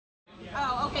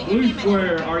Blue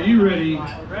square, are you ready?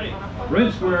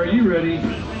 Red square, are you ready?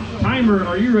 Timer,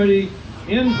 are you ready?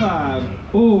 In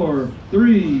 5, 4,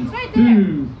 3,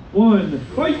 2, 1,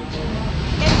 fight!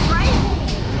 It's right.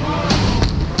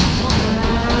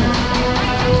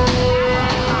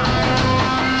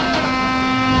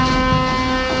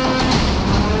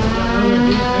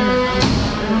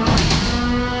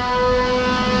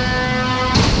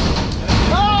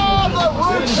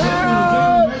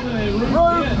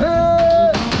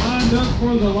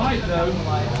 For the light though,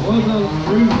 was a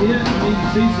roof hit. I need to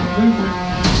see some movement.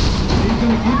 He's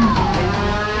going to give you some movement.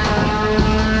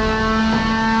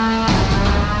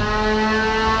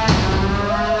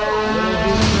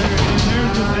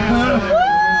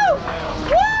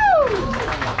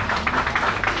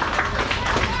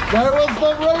 There was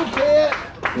the roof hit.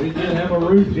 We did have a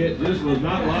roof hit, just was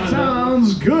not lined up.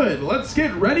 Sounds good. Let's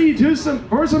get ready to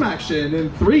for some action in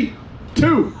 3,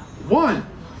 2, 1.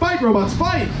 Fight, robots,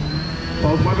 fight!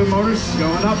 Both weapon motors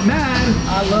going up mad.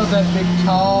 I love that big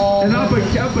tall. And up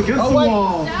against the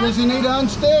wall. Does he need to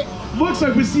unstick? Looks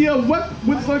like we see a weapon.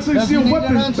 Looks like we see a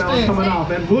weapon belt coming off,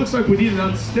 and looks like we need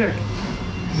an unstick.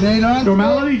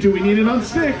 Normality? Do we need an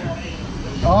unstick?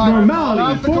 Right,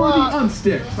 Normality for the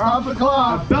unstick. Stop the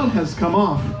clock. A belt has come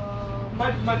off.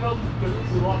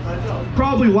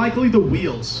 Probably likely the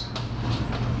wheels.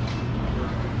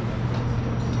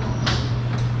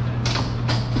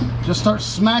 Just start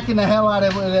smacking the hell out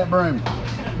of it with that broom.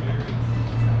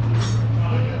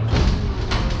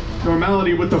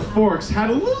 Normality with the forks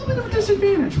had a little bit of a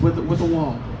disadvantage with the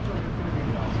wall.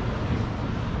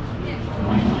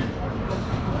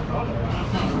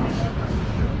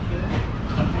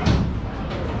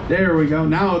 There we go.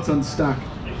 Now it's unstuck.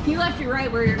 You left your right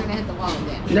where you're going to hit the wall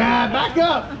again. Nah, back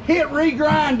up. Hit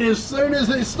regrind as soon as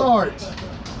it starts.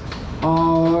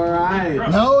 All right.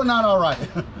 No, not all right.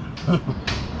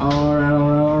 All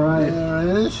right. There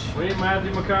it is. We ain't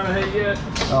Matthew McConaughey yet.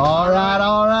 All right.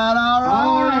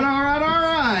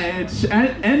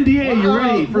 NDA, you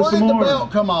ready for some more? Where did the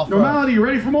belt come off? Normality, you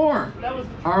ready for more?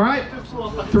 All right.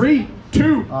 3,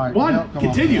 2, 1,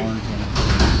 continue.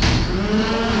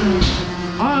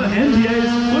 NDA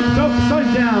is flipped upside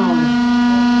down.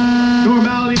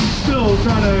 Normality still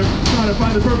trying to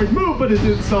find the perfect move, but it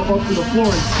did itself up to the floor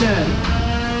instead.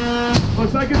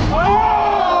 Looks like it's.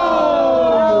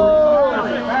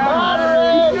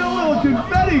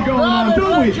 Confetti going on,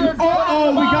 don't we?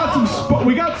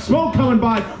 We got smoke coming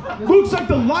by. Looks like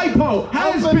the lipo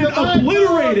has been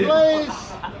obliterated.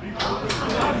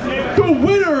 The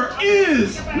winner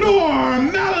is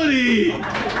Normality.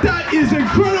 That is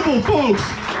incredible, folks.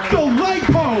 The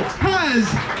lipo has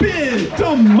been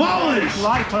demolished.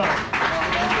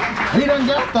 He done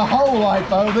got the whole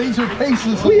lipo. These are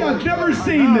pieces. We have never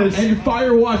seen this. And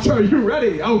Firewatch, are you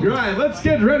ready? Oh, right. Let's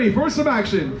get ready for some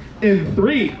action in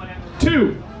 3,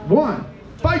 2, 1.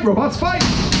 Fight, robots, fight!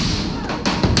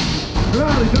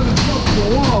 Well, he doesn't go to the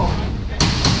wall.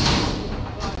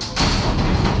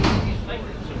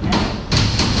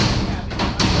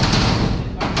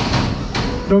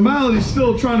 Normality's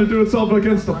still trying to do itself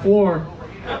against the floor.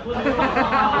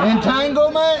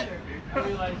 Entanglement.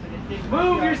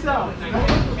 Move yourself.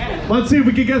 Let's see if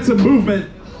we can get some movement.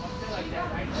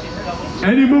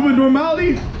 Any movement,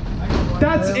 Normality?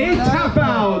 That's a tap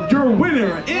out. Your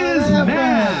winner is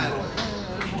M.A.D.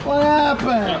 What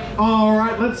happened? All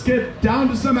right, let's get down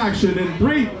to some action in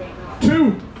 3,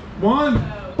 2, 1.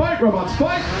 Fight, robots,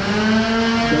 fight!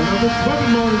 Don't have this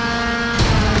weapon mode.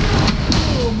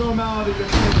 Oh, Normality.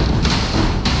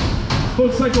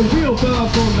 Looks like a wheel fell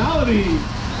off Normality.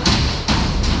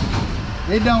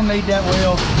 It don't need that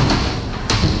wheel.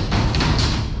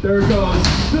 There it goes.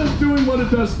 Just doing what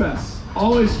it does best.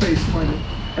 Always face planted.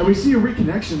 And we see a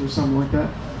reconnection or something like that.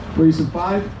 We're using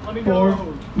 5, 4,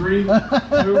 3, 2,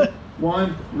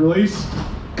 1, release.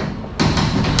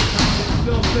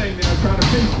 Still staying there, trying to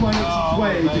face plant its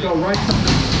way to go right to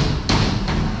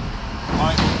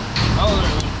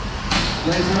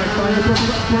Raze might find a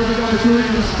perfect opportunity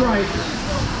to strike.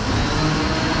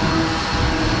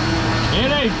 It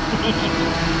ain't.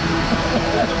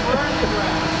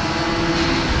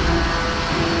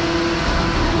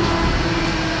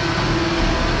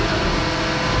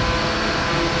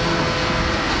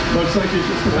 Looks like it's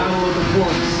just a battle of the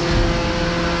forks.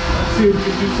 Let's see if we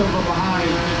can do something from behind.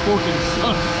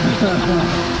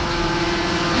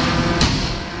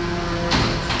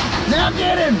 Now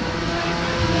get him!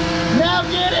 Now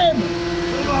get him!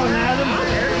 Come on, Adam.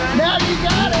 Now you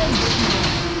got him!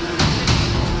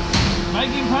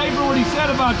 Make him pay for what he said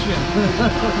about you.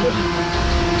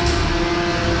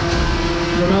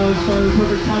 Normality's finding the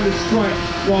perfect time to strike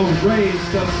while Raze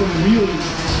does some wheelies.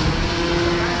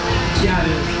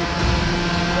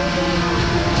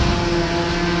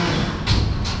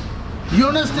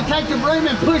 us to take the broom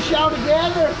and push y'all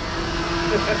together?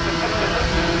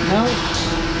 No.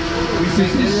 We see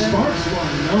some sparks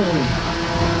flying. No.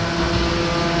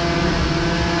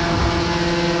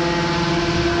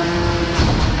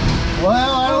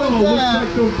 Well, I Oh, was looks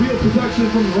like the wheel protection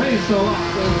from the Raze fell off,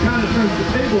 so it kind of turns the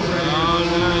tables right now. Oh,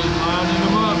 no, he's lining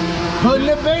them up. putting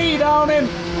the bead on him.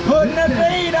 Putting the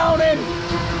bead on him.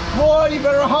 Boy, you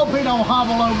better hope he don't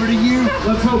hobble over to you.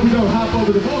 Let's hope we don't hop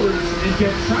over the boulders and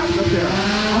get trapped up there.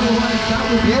 Otherwise, that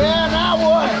would be... Yeah, now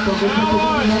what?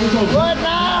 What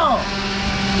now?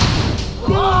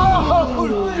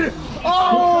 Oh!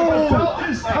 Oh!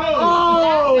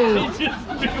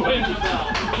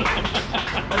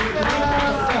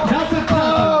 That's a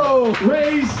oh!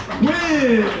 Raze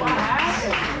wins!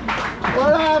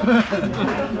 What happened?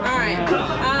 All right.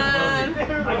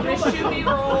 The shooting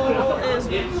roll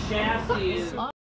is